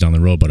conspiracies down the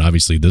road, but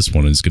obviously this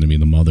one is going to be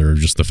the mother of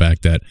just the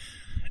fact that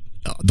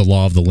the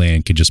law of the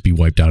land could just be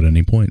wiped out at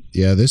any point.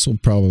 Yeah, this will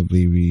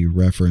probably be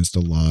referenced a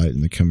lot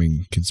in the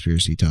coming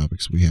conspiracy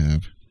topics we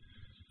have.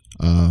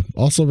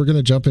 Also, we're going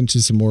to jump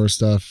into some more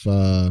stuff,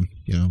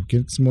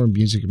 get some more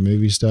music and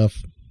movie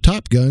stuff.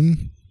 Top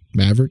Gun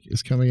Maverick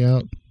is coming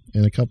out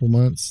in a couple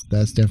months.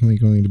 That's definitely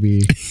going to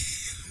be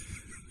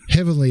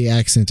heavily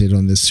accented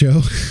on this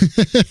show.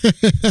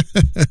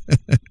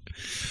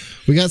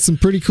 We got some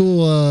pretty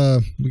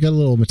cool, we got a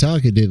little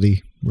Metallica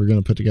diddly we're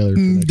going to put together.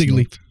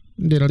 Diddly.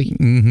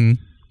 Mm-hmm.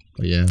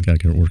 But yeah, gotta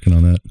get working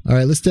on that. All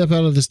right, let's step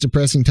out of this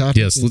depressing topic.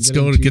 Yes, let's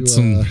go to get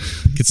something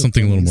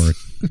a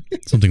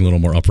little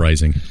more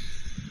uprising,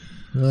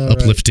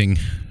 uplifting.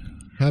 Right.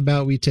 How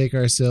about we take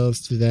ourselves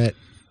to that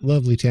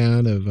lovely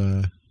town of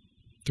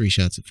 3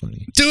 Shots at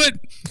Funny? Do it.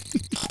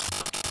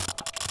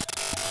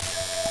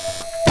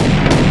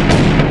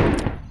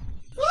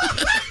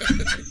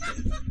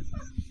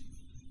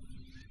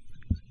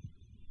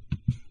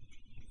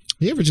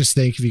 You ever just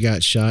think if you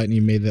got shot and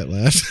you made that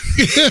laugh?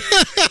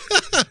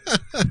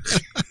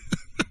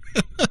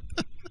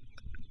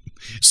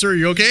 Sir,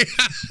 you okay?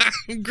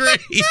 Great.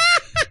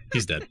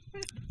 He's dead.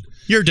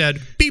 You're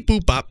dead. Beep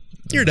boop bop.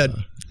 You're dead.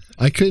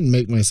 I couldn't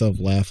make myself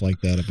laugh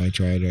like that if I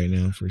tried right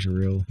now, for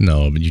real.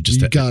 No, but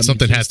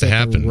something has to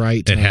happen.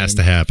 Right, it has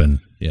to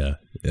happen. Yeah,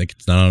 like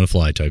it's not on the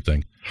fly type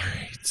thing. All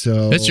right,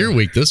 so that's your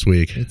week this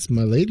week. It's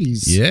my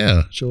lady's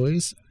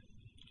choice.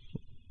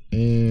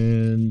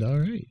 And all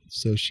right,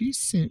 so she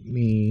sent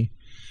me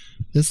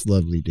this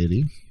lovely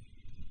ditty.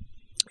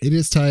 It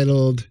is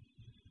titled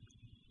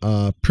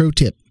Pro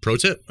Tip. Pro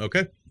Tip,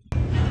 okay.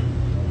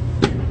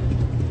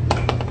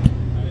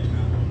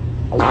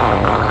 Oh,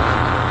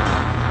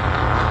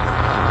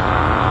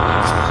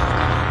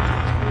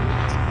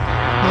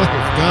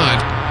 God.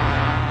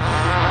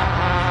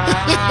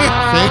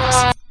 Thanks.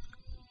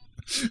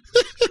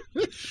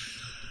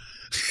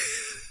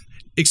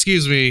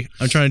 Excuse me,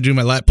 I'm trying to do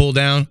my lat pull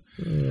down.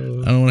 I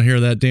don't want to hear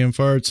that damn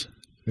farts.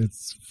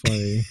 It's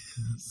funny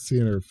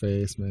seeing her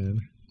face,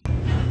 man.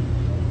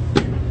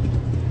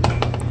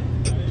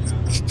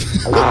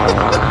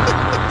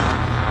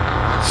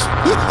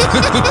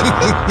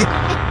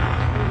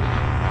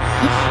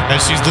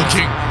 As she's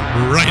looking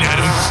right at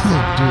him.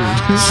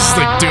 Dude. She's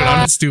like, dude, I'm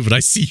not stupid.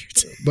 I see you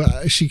too.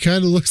 But she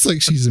kind of looks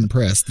like she's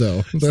impressed,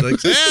 though. She's like,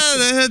 they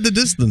had the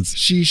distance.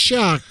 She's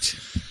shocked,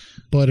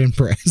 but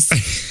impressed.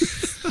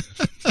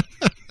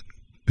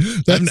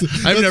 That's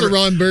a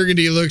Ron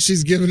Burgundy look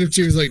she's giving him.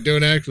 She was like,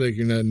 don't act like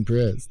you're not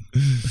impressed.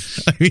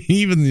 I mean,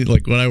 even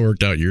like when I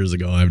worked out years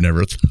ago, I've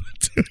never thought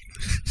of doing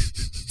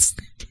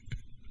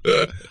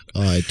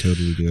Oh, I'd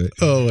totally do it.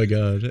 Oh my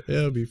God. Yeah,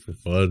 it'd be for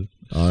fun.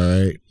 All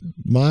right.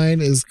 Mine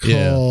is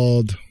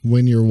called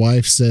When Your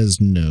Wife Says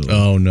No.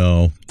 Oh,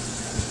 no.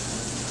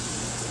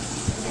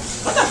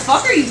 What the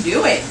fuck are you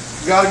doing?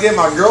 Gotta get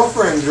my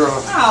girlfriend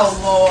drunk. Oh,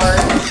 Lord.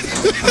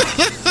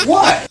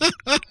 What?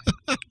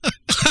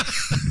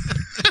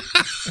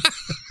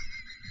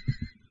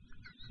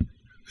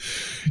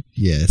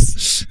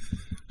 Yes.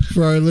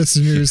 For our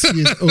listeners,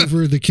 he is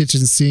over the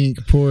kitchen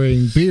sink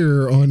pouring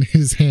beer on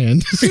his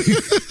hand.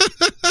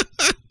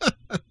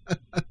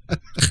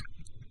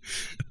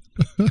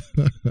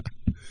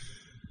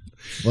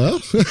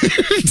 Well,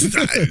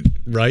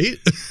 right?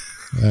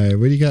 All right,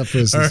 what do you got for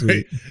us this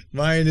week?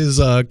 Mine is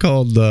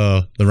called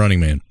The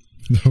Running Man.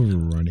 The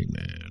Running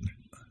Man.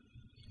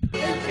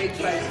 Yeah,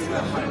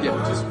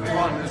 just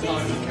one. It's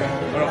not okay.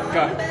 Oh,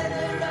 God.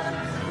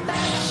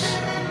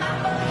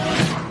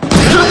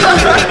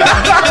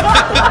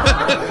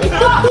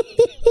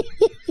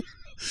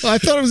 I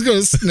thought it was going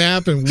to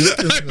snap and whip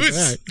him in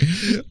the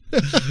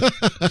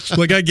back.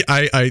 Like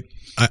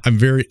I'm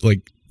very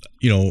like,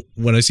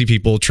 when I see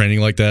people training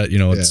like that,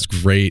 it's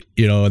great,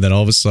 and then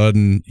all of a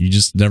sudden you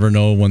just never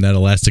know when that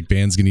elastic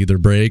band's gonna either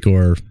break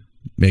or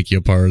make you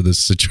a part of this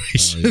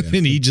situation. Oh, yeah.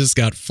 And he just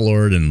got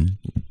floored and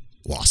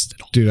lost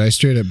it all. Dude, I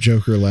straight up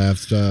Joker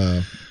laughed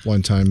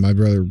one time. My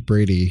brother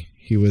Brady,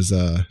 he was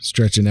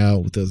stretching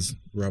out with those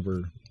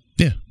rubber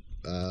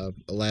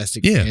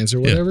elastic bands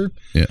or whatever.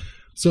 Yeah.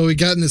 So he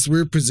got in this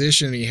weird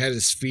position and he had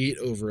his feet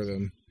over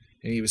them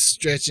and he was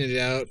stretching it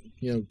out,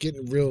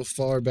 getting real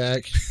far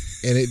back,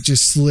 and it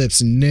just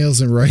slips and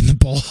nails him right in the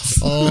balls.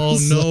 Oh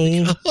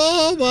no! Like,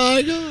 oh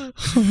my god!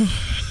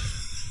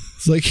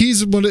 It's like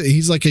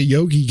he's like a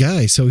yogi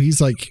guy, so he's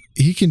like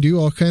he can do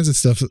all kinds of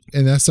stuff,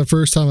 and that's the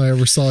first time I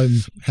ever saw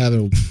him have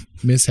a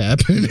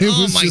mishap. And it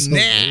was my just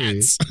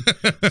gnats!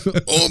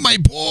 Oh my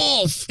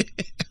balls!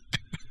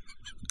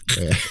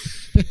 Yeah.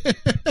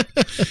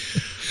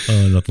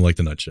 Oh, nothing like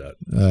the nut shot.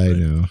 I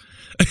know.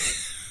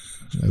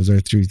 That was our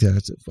 3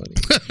 shots of funny.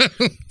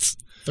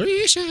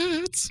 3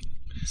 shots.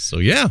 So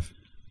yeah,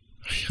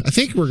 I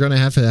think we're gonna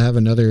have to have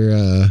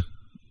another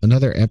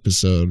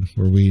episode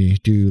where we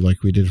do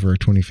like we did for our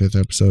 25th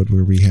episode,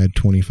 where we had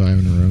 25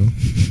 in a row.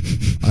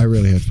 I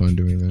really had fun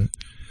doing that.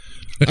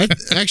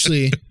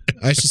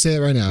 I should say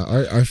that right now.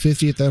 Our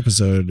 50th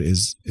episode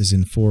is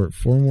in four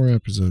more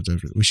episodes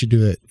after. We should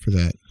do it for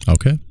that.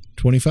 Okay.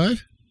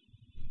 25?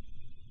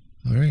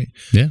 All right.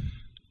 Yeah.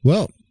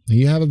 Well,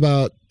 you have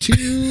about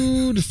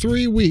 2 to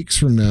 3 weeks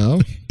from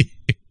now.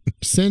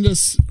 Send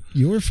us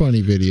your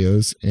funny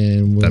videos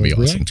and we'll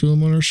react to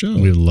them on our show.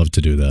 We'd love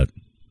to do that.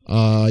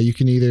 You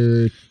can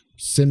either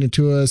send it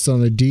to us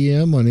on a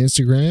DM on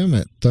Instagram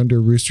at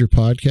Thunder Rooster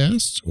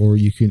Podcast, or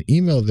you can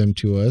email them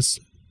to us,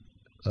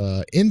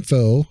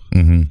 info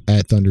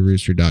at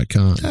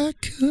thunderrooster.com.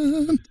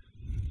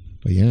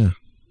 But yeah,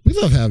 we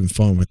love having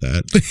fun with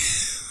that.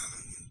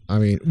 I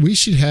mean, we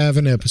should have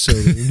an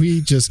episode where we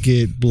just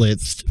get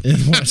blitzed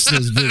and watch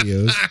those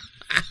videos.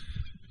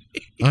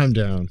 I'm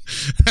down.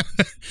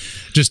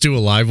 Just do a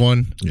live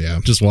one. Yeah.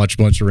 Just watch a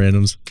bunch of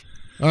randoms.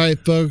 All right,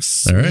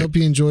 folks. All right. I hope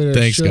you enjoyed our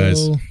Thanks, show.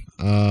 guys.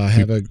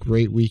 Have a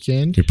great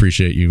weekend. We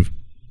appreciate you.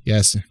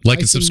 Yes. Like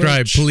and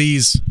subscribe,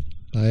 please.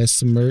 Buy us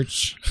some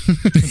merch.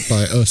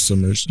 Buy us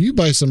some merch. You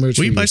buy some merch.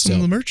 Will you buy some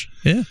of the merch?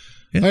 Yeah.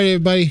 All right,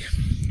 everybody.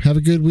 Have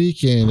a good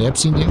week, and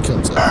Epstein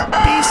comes up.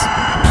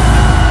 Peace.